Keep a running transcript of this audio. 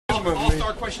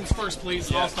All-star questions first, please.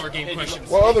 Yeah. All-star game questions.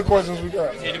 What other questions we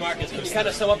got? Hey, DeMarcus, can you kind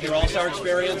of sum up your All-Star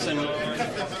experience? And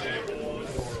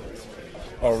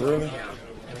Oh, really?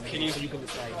 Can you?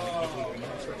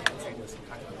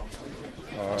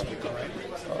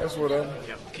 That's whatever.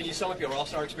 Can you sum up your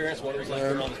All-Star experience? What it was like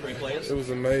around the spring players? It was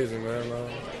amazing, man.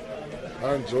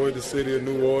 I enjoyed the city of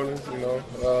New Orleans.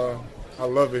 I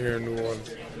love it here in New Orleans.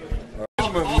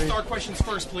 All-star questions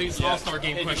first, please. Yeah. All-star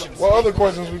game questions. What other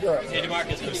questions we got? Hey,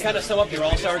 DeMarcus, can you kind of sum up your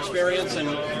All-Star experience? And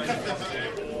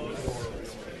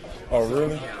Oh,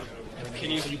 really?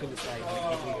 Can you?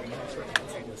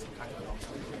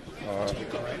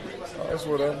 That's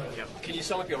whatever. Can you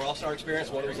sum up your All-Star experience?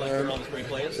 What it was like around the spring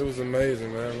players? It was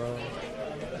amazing, man.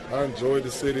 I enjoyed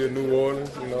the city of New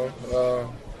Orleans.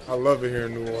 I love it here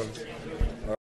in New Orleans.